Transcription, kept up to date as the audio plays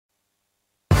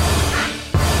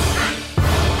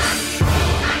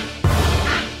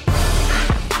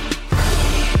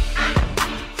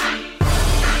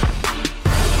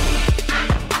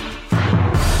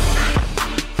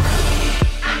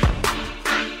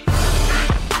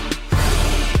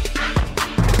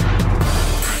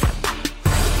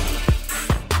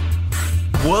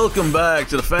Welcome back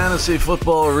to the Fantasy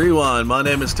Football Rewind. My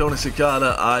name is Tony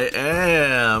Cicada. I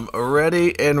am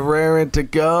ready and raring to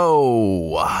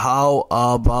go. How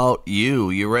about you?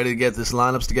 You ready to get this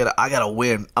lineups together? I got to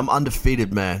win. I'm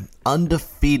undefeated, man.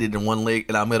 Undefeated in one league,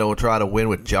 and I'm going to try to win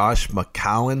with Josh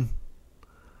McCown.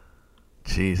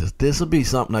 Jesus, this will be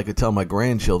something I could tell my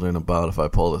grandchildren about if I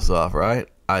pull this off, right?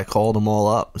 I called them all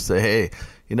up and say, hey,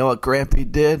 you know what Grampy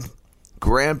did?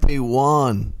 Grampy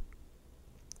won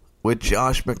with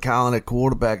Josh McCown at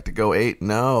quarterback to go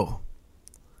 8-0.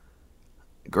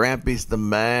 Grampy's the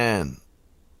man.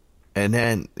 And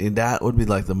then that would be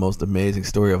like the most amazing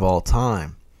story of all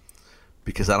time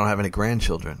because I don't have any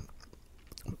grandchildren.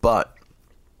 But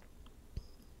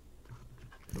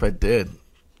if I did,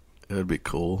 it would be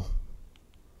cool.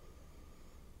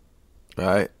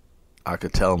 Right? I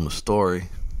could tell them a story.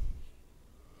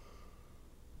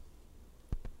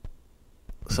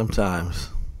 Sometimes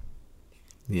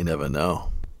you never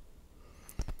know.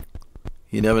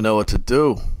 You never know what to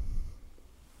do.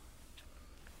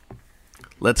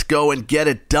 Let's go and get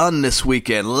it done this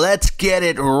weekend. Let's get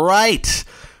it right.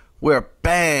 We're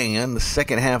bang in the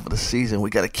second half of the season. We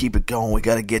got to keep it going. We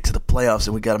got to get to the playoffs,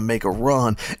 and we got to make a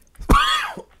run.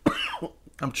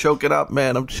 I'm choking up,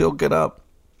 man. I'm choking up.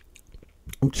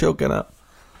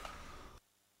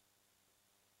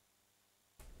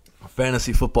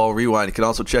 Fantasy Football Rewind. You can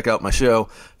also check out my show,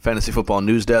 Fantasy Football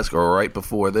News Desk, right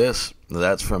before this.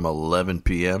 That's from 11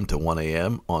 p.m. to 1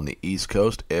 a.m. on the East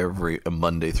Coast every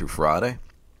Monday through Friday.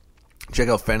 Check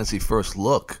out Fantasy First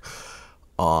Look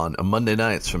on Monday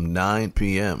nights from 9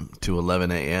 p.m. to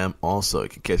 11 a.m. Also, you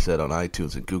can catch that on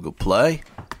iTunes and Google Play.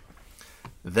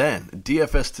 Then,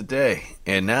 DFS Today.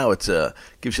 And now it's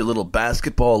gives you a little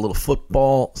basketball, a little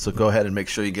football. So go ahead and make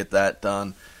sure you get that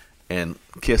done. And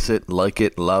kiss it, like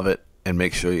it, love it, and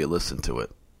make sure you listen to it.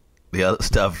 The other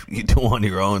stuff you do on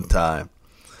your own time.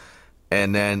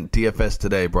 And then DFS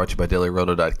Today, brought to you by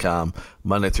DailyRoto.com.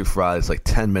 Monday through Friday, it's like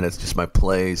 10 minutes, just my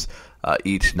plays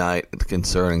each night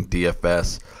concerning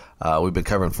DFS. We've been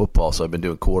covering football, so I've been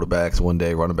doing quarterbacks one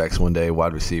day, running backs one day,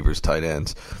 wide receivers, tight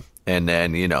ends. And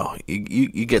then, you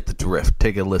get the drift.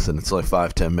 Take a listen. It's only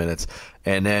 5-10 minutes.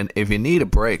 And then if you need a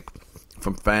break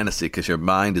from fantasy because your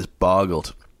mind is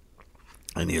boggled,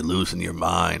 and you're losing your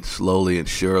mind slowly and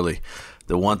surely,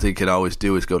 the one thing you can always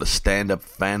do is go to Stand Up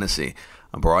Fantasy.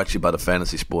 I'm brought to you by the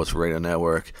Fantasy Sports Radio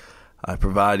Network. I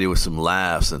provide you with some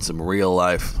laughs and some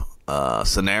real-life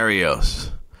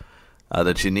scenarios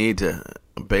that you need to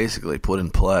basically put in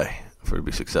play for you to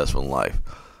be successful in life.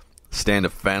 Stand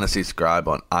Up Fantasy, subscribe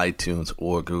on iTunes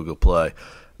or Google Play.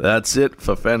 That's it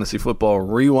for Fantasy Football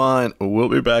Rewind. We'll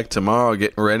be back tomorrow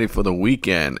getting ready for the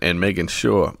weekend and making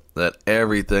sure that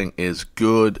everything is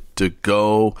good to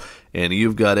go and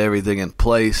you've got everything in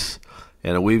place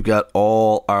and we've got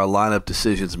all our lineup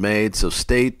decisions made. So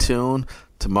stay tuned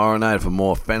tomorrow night for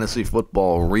more Fantasy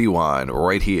Football Rewind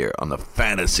right here on the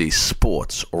Fantasy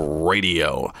Sports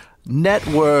Radio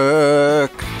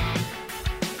Network.